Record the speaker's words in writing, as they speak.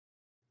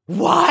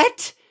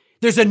What?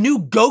 There's a new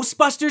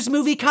Ghostbusters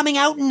movie coming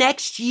out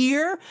next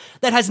year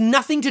that has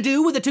nothing to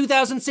do with the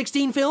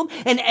 2016 film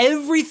and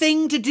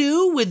everything to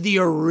do with the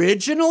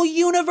original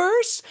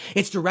universe?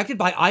 It's directed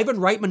by Ivan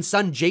Reitman's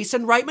son,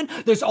 Jason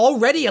Reitman. There's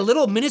already a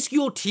little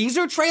minuscule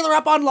teaser trailer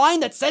up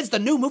online that says the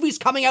new movie's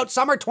coming out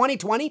summer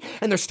 2020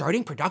 and they're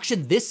starting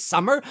production this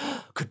summer.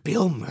 Could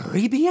Bill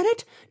Murray be in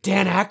it?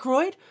 Dan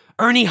Aykroyd?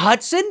 Ernie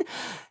Hudson?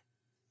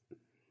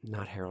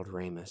 Not Harold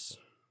Ramis.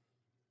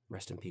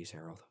 Rest in peace,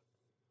 Harold.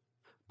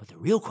 But the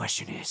real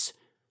question is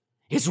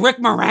Rick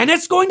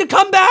Moranis going to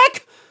come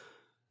back?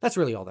 That's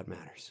really all that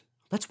matters.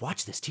 Let's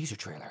watch this teaser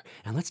trailer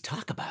and let's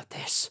talk about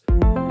this.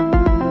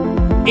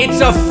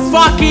 It's a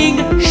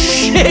fucking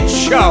shit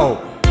show!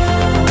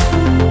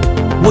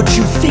 What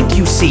you think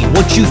you see,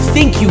 what you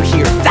think you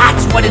hear,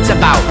 that's what it's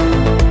about.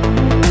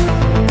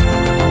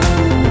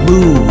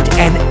 Mood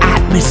and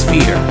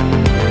atmosphere.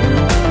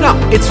 No,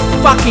 it's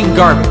fucking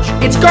garbage.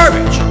 It's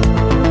garbage.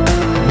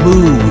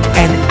 Mood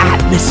and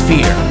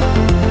atmosphere.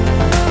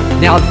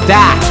 Now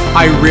that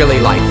I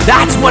really like.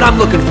 That's what I'm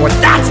looking for.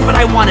 That's what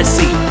I want to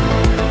see.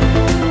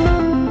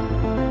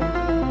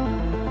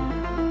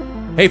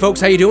 Hey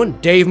folks, how you doing?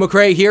 Dave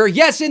McRae here.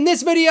 Yes, in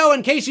this video,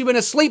 in case you've been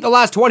asleep the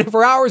last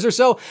 24 hours or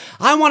so,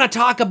 I want to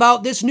talk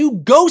about this new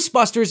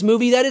Ghostbusters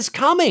movie that is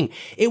coming.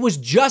 It was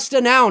just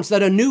announced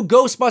that a new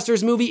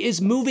Ghostbusters movie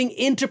is moving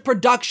into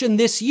production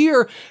this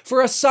year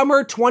for a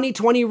summer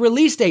 2020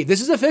 release date.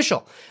 This is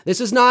official. This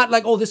is not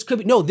like, oh, this could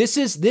be. No, this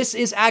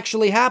is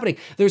actually happening.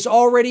 There's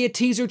already a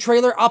teaser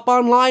trailer up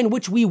online,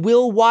 which we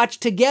will watch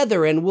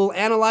together and we'll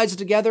analyze it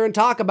together and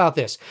talk about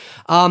this.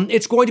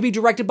 It's going to be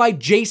directed by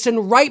Jason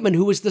Reitman,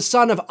 who is the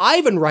son of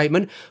Ivan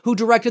Reitman, who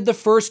directed the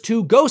first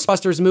two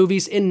Ghostbusters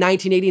movies in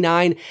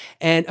 1984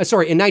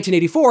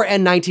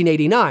 and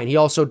 1989. He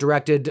also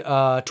directed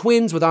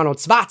Twins with Arnold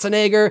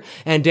Schwarzenegger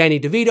and Danny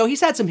DeVito.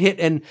 He's had some hit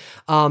and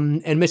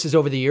misses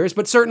over the years,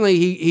 but certainly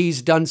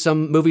he's done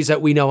some movies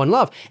that we know and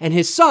love. And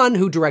his son,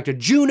 who directed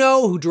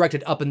Juno, who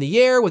directed Up in the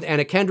Air with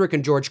Anna Kendrick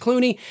and George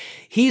Clooney,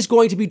 he's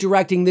going to be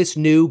directing this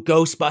new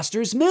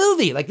Ghostbusters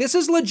movie. Like, this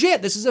is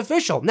legit. This is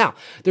official. Now,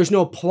 there's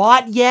no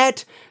plot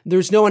yet.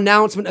 There's no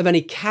announcement of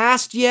any cast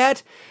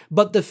yet,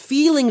 but the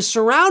feeling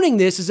surrounding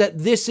this is that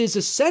this is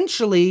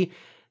essentially,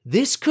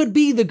 this could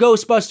be the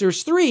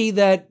Ghostbusters 3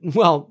 that,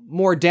 well,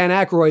 more Dan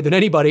Aykroyd than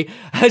anybody,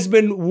 has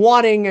been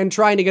wanting and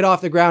trying to get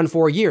off the ground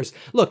for years.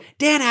 Look,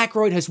 Dan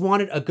Aykroyd has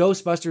wanted a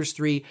Ghostbusters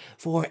 3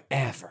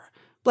 forever.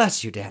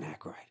 Bless you, Dan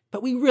Aykroyd.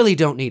 But we really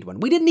don't need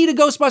one. We didn't need a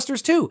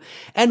Ghostbusters 2.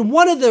 And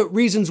one of the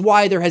reasons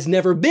why there has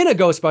never been a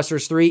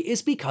Ghostbusters 3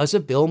 is because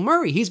of Bill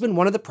Murray. He's been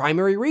one of the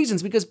primary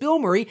reasons, because Bill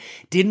Murray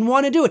didn't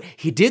want to do it.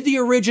 He did the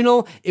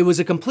original. It was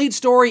a complete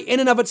story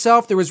in and of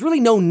itself. There was really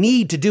no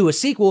need to do a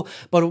sequel,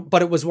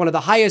 but it was one of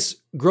the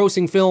highest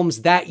grossing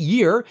films that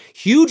year,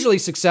 hugely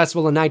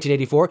successful in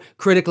 1984,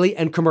 critically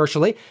and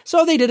commercially.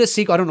 So they did a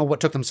sequel. I don't know what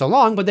took them so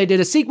long, but they did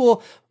a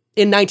sequel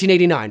in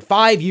 1989,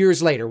 5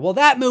 years later. Well,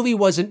 that movie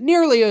wasn't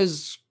nearly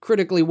as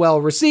critically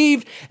well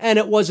received, and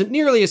it wasn't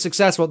nearly as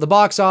successful at the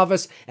box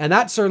office, and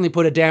that certainly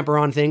put a damper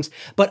on things,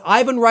 but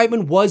Ivan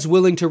Reitman was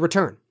willing to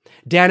return.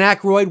 Dan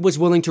Aykroyd was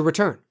willing to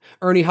return.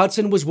 Ernie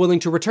Hudson was willing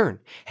to return.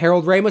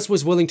 Harold Ramis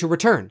was willing to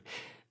return.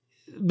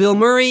 Bill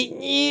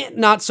Murray,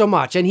 not so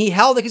much. And he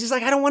held it because he's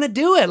like, I don't want to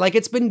do it. Like,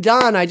 it's been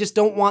done. I just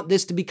don't want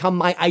this to become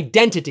my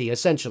identity,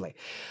 essentially.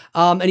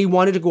 And he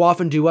wanted to go off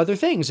and do other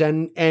things,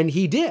 and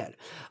he did.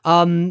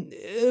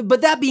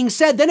 But that being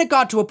said, then it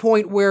got to a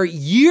point where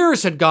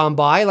years had gone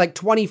by, like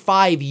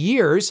 25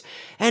 years,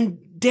 and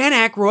Dan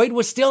Aykroyd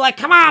was still like,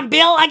 come on,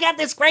 Bill, I got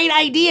this great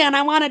idea and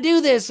I want to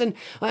do this. And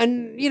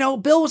you know,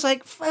 Bill was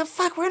like,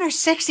 fuck, we're in our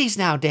 60s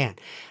now, Dan.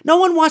 No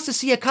one wants to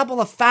see a couple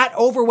of fat,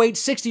 overweight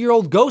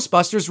 60-year-old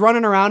Ghostbusters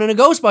running around in a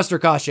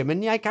Ghostbuster costume.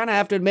 And I kind of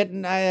have to admit,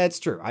 it's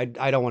true. I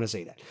don't want to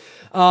say that.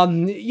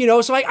 You know,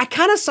 so I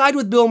kind of side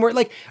with Bill Murray.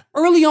 Like,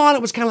 early on,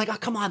 it was kind of like, oh,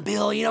 come on,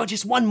 Bill, you know,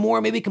 just one more,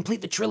 maybe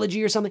complete the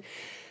trilogy or something.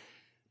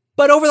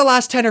 But over the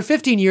last 10 or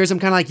 15 years, I'm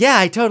kind of like, yeah,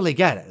 I totally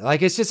get it.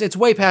 Like, it's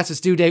way past its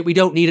due date. We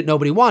don't need it.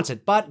 Nobody wants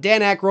it. But Dan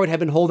Aykroyd had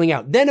been holding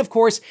out. Then, of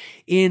course,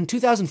 in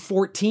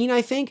 2014,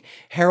 I think,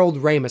 Harold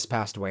Ramis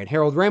passed away. And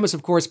Harold Ramis,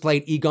 of course,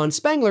 played Egon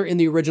Spengler in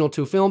the original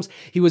two films.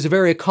 He was a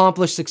very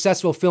accomplished,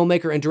 successful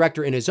filmmaker and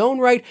director in his own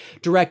right,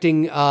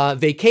 directing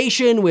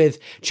Vacation with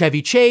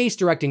Chevy Chase,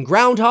 directing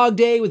Groundhog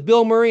Day with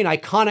Bill Murray, an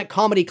iconic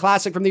comedy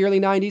classic from the early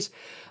 90s.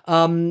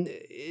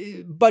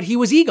 But he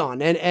was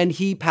Egon, and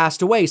he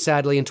passed away,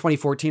 sadly, in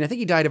 2014. I think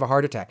he died of a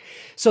heart attack.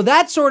 So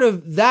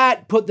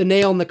that put the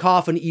nail in the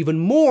coffin even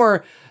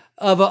more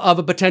of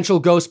a potential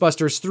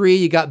Ghostbusters 3.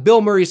 You got Bill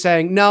Murray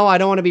saying, no, I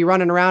don't want to be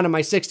running around in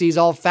my 60s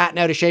all fat and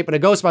out of shape in a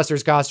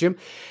Ghostbusters costume.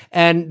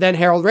 And then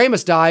Harold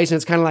Ramis dies, and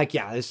it's kind of like,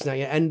 yeah, this is not,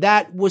 and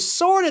that was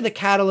sort of the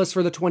catalyst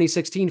for the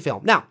 2016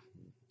 film. Now,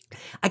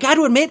 I got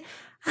to admit,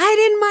 I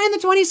didn't mind the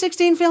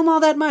 2016 film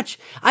all that much.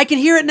 I can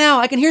hear it now.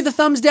 I can hear the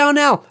thumbs down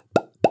now.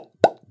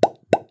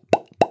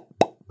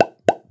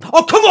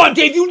 Oh, come on,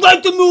 Dave, you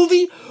like the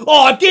movie?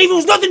 Oh, Dave, it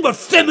was nothing but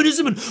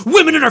feminism and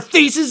women in our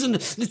faces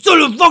and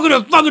sort of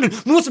fucking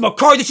and Melissa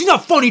McCarthy. She's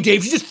not funny,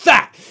 Dave. She's just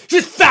fat.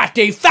 Just fat,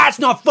 Dave. Fat's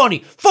not funny.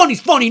 Funny's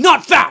funny,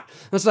 not fat.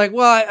 I was like,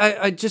 well,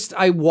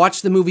 I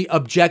watched the movie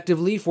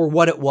objectively for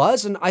what it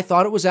was, and I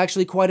thought it was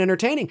actually quite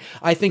entertaining.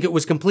 I think it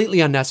was completely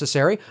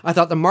unnecessary. I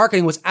thought the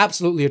marketing was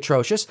absolutely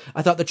atrocious.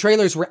 I thought the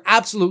trailers were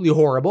absolutely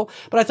horrible,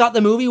 but I thought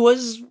the movie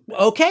was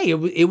okay.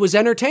 It was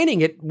entertaining.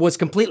 It was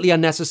completely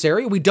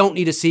unnecessary. We don't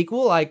need a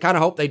sequel. I kind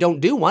of hope they don't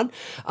do one.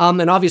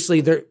 And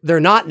obviously they're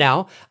not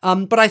now.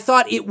 But I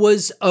thought it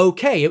was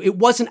okay. It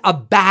wasn't a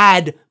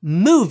bad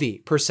movie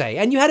per se.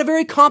 And you had a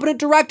very competent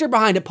director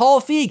behind it.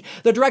 Paul Feig,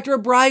 the director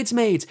of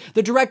Bridesmaids,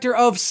 the director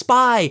of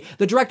Spy,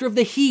 the director of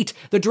The Heat,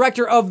 the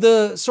director of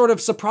the sort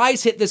of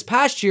surprise hit this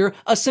past year,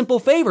 A Simple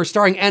Favor,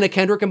 starring Anna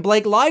Kendrick and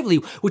Blake Lively,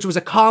 which was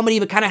a comedy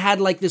but kind of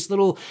had like this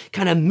little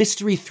kind of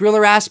mystery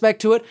thriller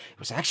aspect to it. It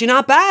was actually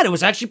not bad. It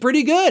was actually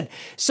pretty good.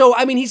 So,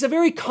 I mean, he's a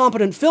very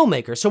competent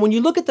filmmaker. So when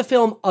you look at the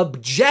film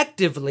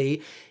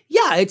objectively,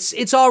 yeah,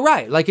 it's all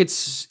right. Like,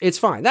 it's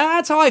fine.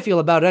 That's how I feel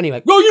about it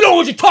anyway. Well, you know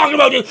what you're talking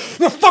about.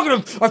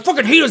 I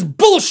fucking hate this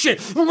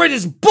bullshit. I'm ready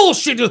to this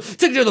bullshit.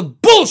 Take it to the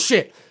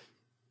bullshit.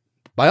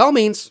 By all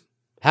means,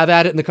 have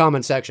at it in the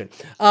comment section.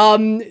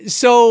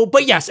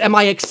 But yes, am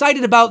I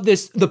excited about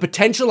the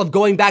potential of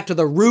going back to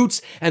the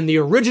roots and the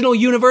original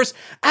universe?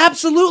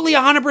 Absolutely,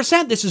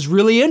 100%. This is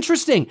really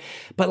interesting.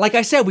 But like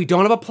I said, we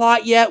don't have a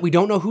plot yet. We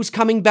don't know who's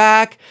coming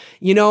back.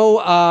 You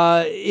know,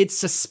 it's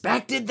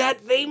suspected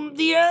that they might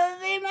be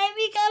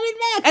coming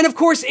back. And of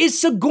course, is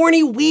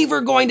Sigourney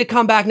Weaver going to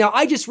come back? Now,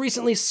 I just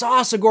recently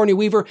saw Sigourney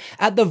Weaver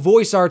at the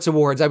Voice Arts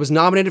Awards. I was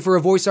nominated for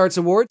a Voice Arts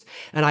Awards,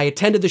 and I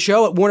attended the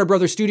show at Warner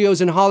Brothers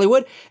Studios in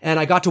Hollywood, and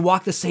I got to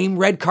walk the same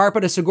red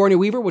carpet as Sigourney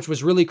Weaver, which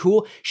was really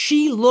cool.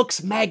 She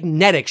looks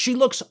magnetic. She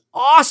looks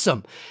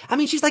awesome. I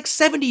mean, she's like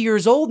 70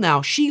 years old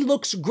now. She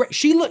looks great.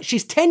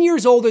 She's 10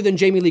 years older than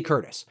Jamie Lee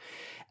Curtis.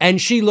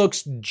 And she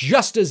looks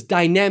just as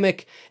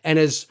dynamic and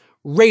as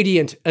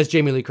radiant as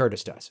Jamie Lee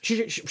Curtis does.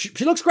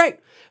 She looks great.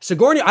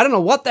 Sigourney, I don't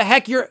know what the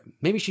heck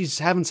maybe she's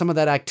having some of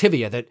that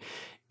Activia that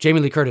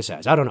Jamie Lee Curtis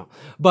has. I don't know.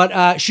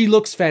 But she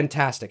looks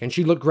fantastic, and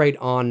she looked great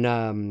on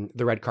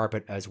the red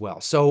carpet as well.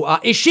 So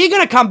is she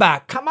going to come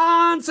back? Come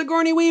on,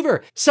 Sigourney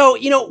Weaver. So,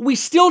 you know, we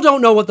still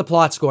don't know what the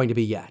plot's going to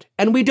be yet.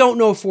 And we don't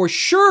know for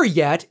sure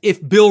yet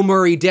if Bill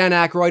Murray, Dan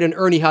Aykroyd, and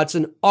Ernie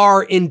Hudson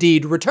are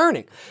indeed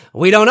returning.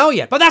 We don't know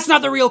yet, but that's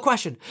not the real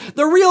question.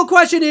 The real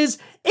question is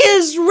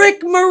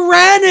Rick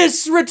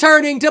Moranis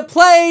returning to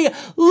play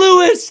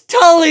Louis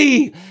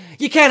Tully?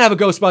 You can't have a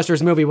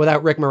Ghostbusters movie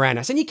without Rick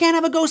Moranis, and you can't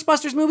have a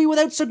Ghostbusters movie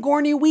without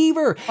Sigourney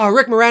Weaver.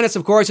 Rick Moranis,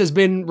 of course, has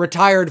been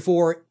retired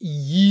for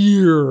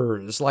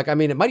years. Like, I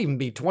mean, it might even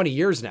be 20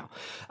 years now,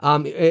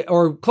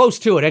 or close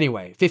to it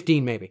anyway,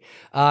 15 maybe.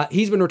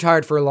 He's been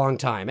retired for a long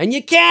time, and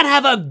you can't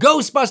have a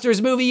Ghostbusters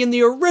movie in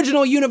the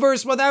original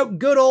universe without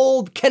good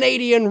old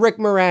Canadian Rick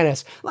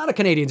Moranis. A lot of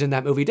Canadians in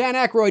that movie. Dan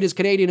Aykroyd is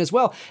Canadian as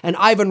well, and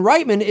Ivan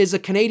Reitman is a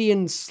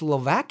Canadian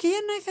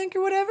Slovakian, I think,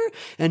 or whatever.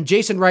 And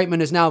Jason Reitman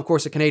is now, of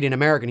course, a Canadian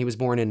American. He was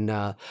born in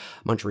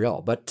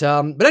Montreal. But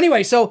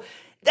anyway, so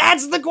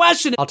that's the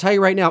question. I'll tell you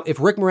right now,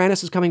 if Rick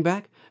Moranis is coming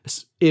back,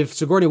 if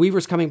Sigourney Weaver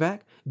is coming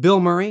back, Bill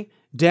Murray,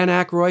 Dan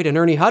Aykroyd, and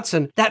Ernie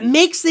Hudson, that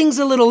makes things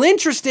a little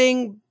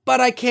interesting,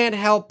 but I can't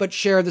help but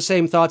share the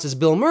same thoughts as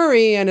Bill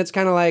Murray, and it's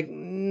kind of like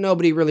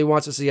nobody really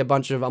wants to see a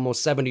bunch of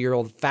almost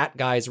 70-year-old fat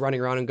guys running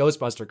around in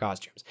Ghostbuster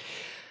costumes.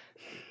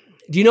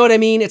 Do you know what I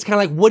mean? It's kind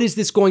of like, what is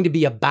this going to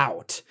be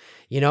about?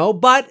 You know,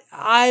 but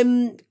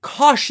I'm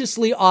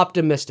cautiously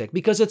optimistic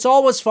because it's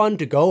always fun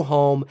to go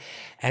home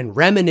and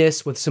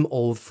reminisce with some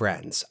old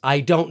friends.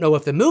 I don't know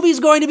if the movie's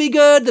going to be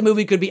good. The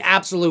movie could be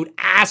absolute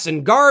ass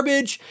and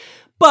garbage,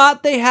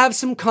 but they have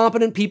some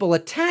competent people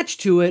attached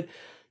to it.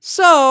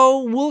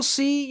 So we'll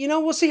see, you know,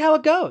 we'll see how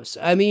it goes.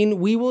 I mean,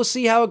 we will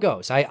see how it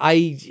goes. I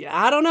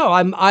don't know.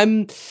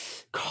 I'm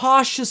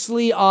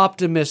cautiously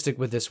optimistic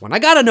with this one. I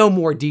gotta know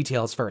more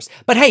details first.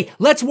 But hey,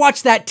 let's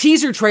watch that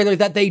teaser trailer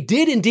that they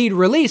did indeed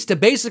release to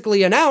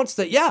basically announce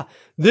that, yeah,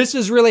 this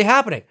is really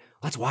happening.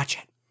 Let's watch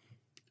it.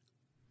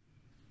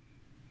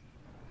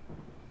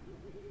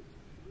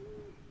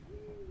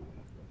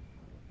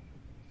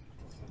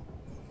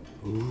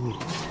 Ooh.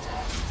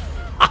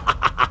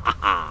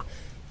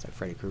 It's like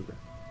Freddy Krueger.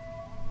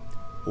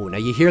 Oh, now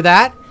you hear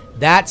that?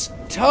 That's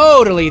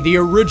totally the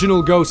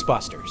original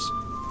Ghostbusters.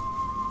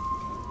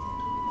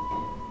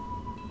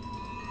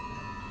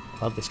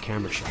 Love this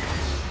camera shot.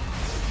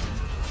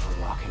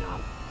 We're walking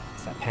up.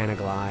 It's that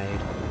Panaglide,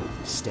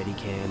 steady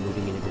cam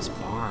moving into this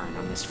barn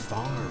on this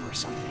farm or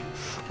something.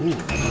 Ooh, it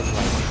looked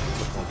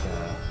like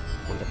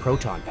one of the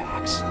proton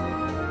packs.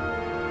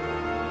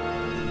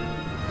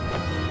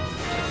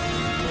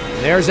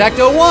 There's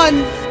Ecto 1.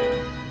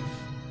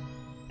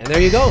 And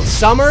there you go.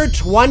 Summer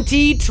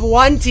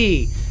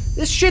 2020.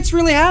 This shit's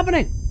really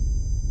happening.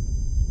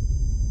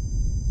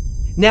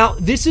 Now,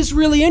 this is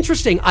really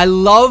interesting. I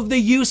love the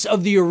use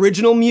of the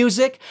original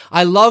music.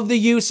 I love the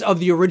use of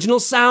the original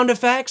sound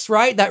effects,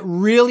 right? That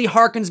really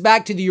harkens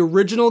back to the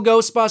original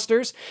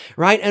Ghostbusters,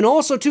 right? And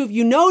also, too, if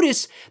you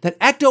notice that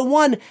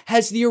Ecto-1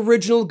 has the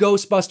original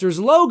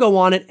Ghostbusters logo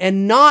on it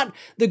and not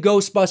the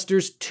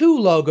Ghostbusters 2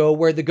 logo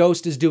where the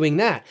ghost is doing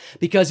that.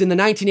 Because in the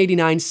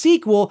 1989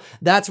 sequel,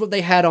 that's what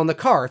they had on the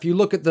car. If you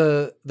look at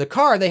the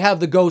car, they have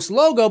the ghost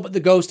logo, but the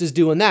ghost is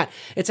doing that.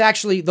 It's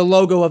actually the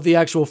logo of the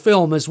actual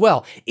film as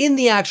well. In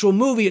the actual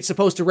movie, it's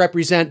supposed to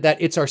represent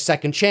that it's our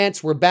second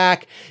chance, we're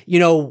back,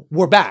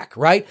 we're back,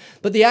 right?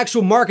 But the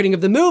actual marketing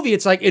of the movie,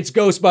 it's like, it's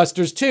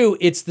Ghostbusters 2,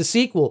 it's the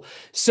sequel.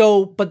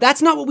 So, but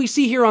that's not what we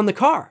see here on the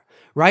car,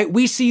 right?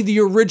 We see the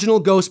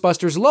original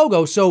Ghostbusters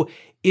logo. So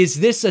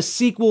is this a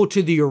sequel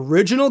to the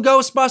original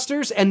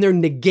Ghostbusters and they're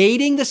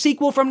negating the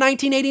sequel from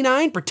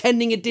 1989,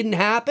 pretending it didn't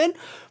happen?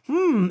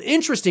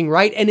 Interesting,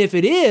 right? And if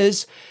it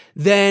is,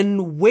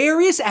 then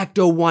where is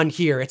Ecto-1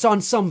 here? It's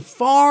on some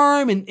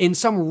farm in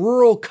some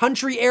rural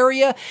country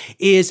area.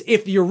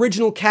 If the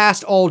original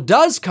cast all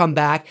does come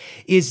back,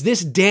 is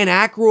this Dan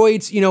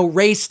Aykroyd's,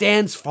 Ray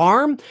Stan's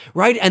farm,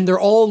 right? And they're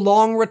all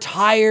long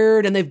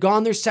retired and they've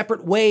gone their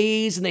separate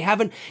ways and they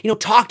haven't,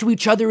 talked to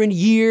each other in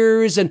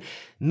years, and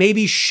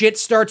maybe shit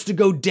starts to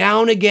go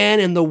down again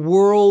and the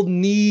world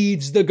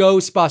needs the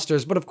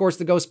Ghostbusters. But of course,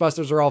 the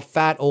Ghostbusters are all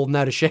fat, old, and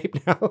out of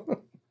shape now.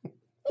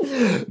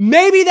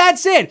 Maybe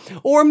that's it.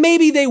 Or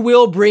maybe they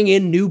will bring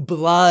in new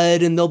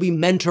blood and they'll be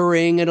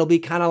mentoring. It'll be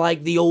kind of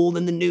like the old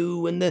and the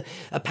new and the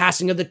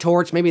passing of the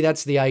torch. Maybe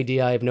that's the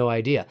idea. I have no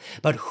idea.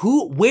 But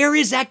where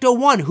is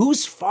Ecto-1?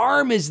 Whose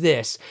farm is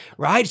this?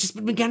 Right? It's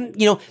just been,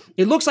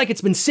 it looks like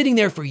it's been sitting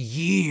there for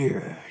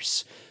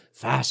years.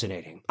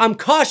 Fascinating. I'm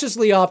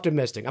cautiously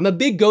optimistic. I'm a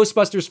big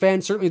Ghostbusters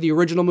fan, certainly the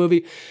original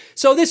movie.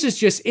 So this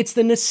is it's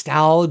the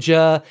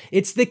nostalgia.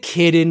 It's the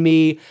kid in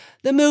me.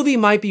 The movie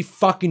might be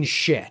fucking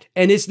shit.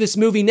 And is this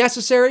movie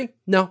necessary?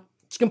 No,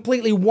 it's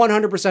completely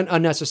 100%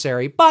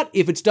 unnecessary. But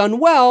if it's done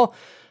well,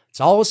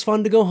 it's always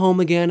fun to go home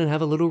again and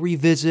have a little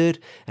revisit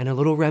and a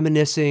little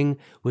reminiscing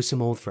with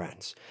some old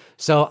friends.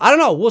 So I don't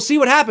know. We'll see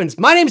what happens.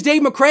 My name's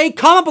Dave McCrae.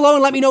 Comment below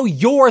and let me know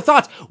your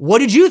thoughts. What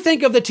did you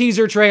think of the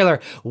teaser trailer?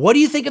 What do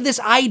you think of this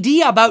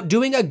idea about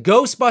doing a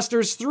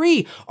Ghostbusters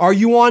 3? Are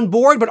you on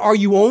board, but are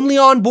you only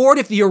on board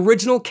if the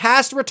original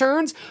cast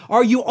returns?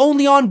 Are you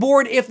only on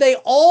board if they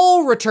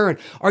all return?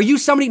 Are you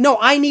somebody, no,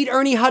 I need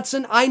Ernie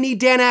Hudson, I need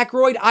Dan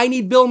Aykroyd, I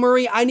need Bill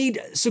Murray, I need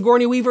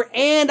Sigourney Weaver,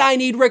 and I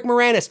need Rick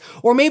Moranis.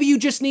 Or maybe you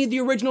just need the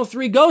original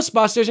 3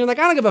 Ghostbusters and you're like,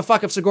 I don't give a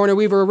fuck if Sigourney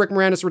Weaver or Rick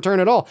Moranis return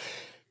at all.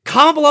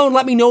 Comment below and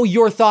let me know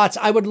your thoughts.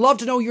 I would love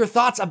to know your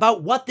thoughts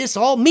about what this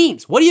all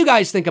means. What do you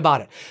guys think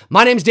about it?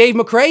 My name's Dave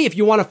McCrae. If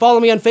you want to follow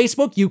me on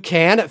Facebook, you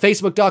can at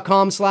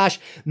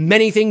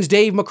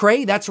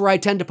facebook.com/manythingsdavemccrae. That's where I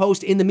tend to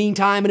post in the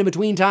meantime and in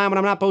between time when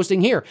I'm not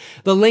posting here.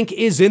 The link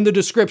is in the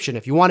description.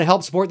 If you want to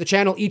help support the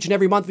channel each and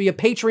every month via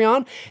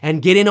Patreon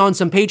and get in on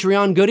some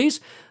Patreon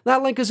goodies,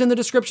 that link is in the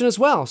description as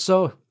well.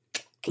 So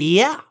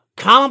yeah,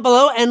 comment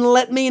below and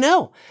let me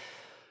know.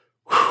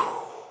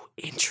 Whew,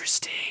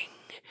 interesting.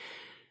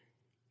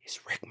 Is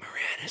Rick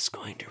Moranis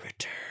going to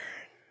return?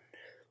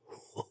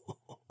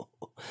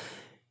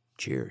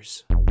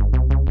 Cheers.